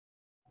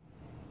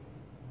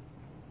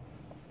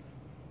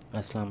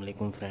अस्सलाम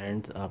वालेकुम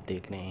फ्रेंड्स, आप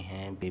देख रहे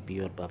हैं बेबी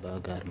और बाबा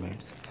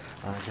गारमेंट्स।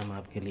 आज हम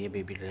आपके लिए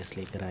बेबी ड्रेस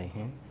लेकर आए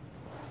हैं।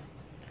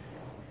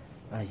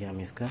 आइए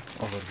हम इसका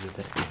ओवरव्यू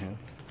करते हैं।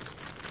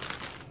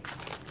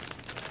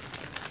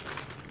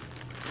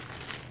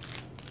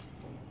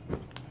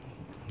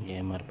 ये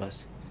हमारे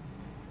पास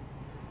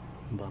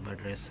बाबा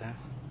ड्रेस है।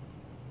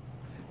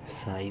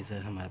 साइज़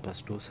है हमारे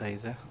पास टू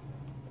साइज़ है।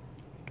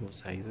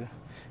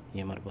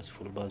 ये हमारे पास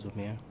फुल बाजू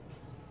में है।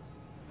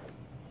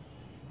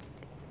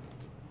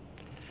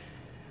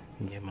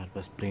 ये हमारे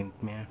पास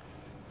प्रिंट में है।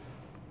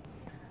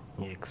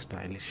 ये एक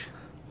स्टाइलिश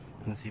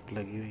जिप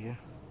लगी हुई है।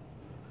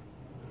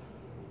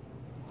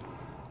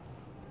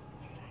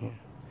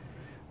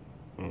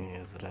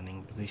 ये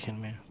रनिंग पोजीशन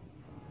में है।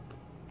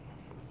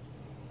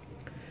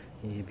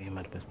 ये भी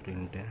हमारे पास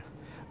प्रिंट है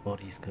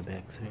और इसका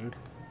बैक साइड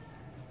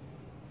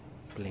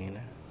प्लेन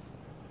है।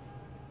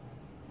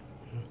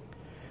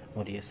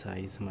 और ये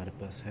साइज़ हमारे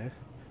पास है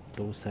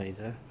टू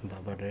साइज़ है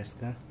बाबा ड्रेस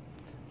का।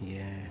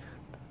 ये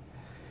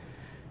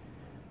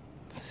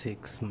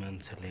 6 मंथ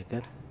से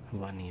लेकर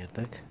 1 ईयर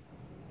तक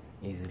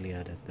इजीली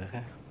आ जाता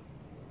है।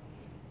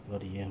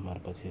 और ये हमारे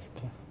पास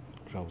इसका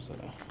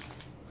ट्राउज़र है।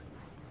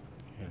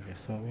 ये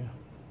ड्रेस हो गया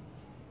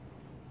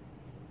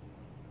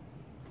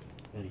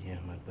और ये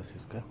हमारे पास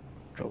इसका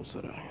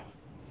ट्राउज़र है।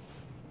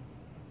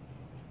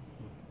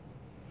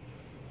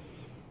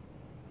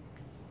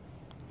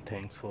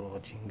 Thanks for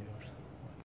watching viewers.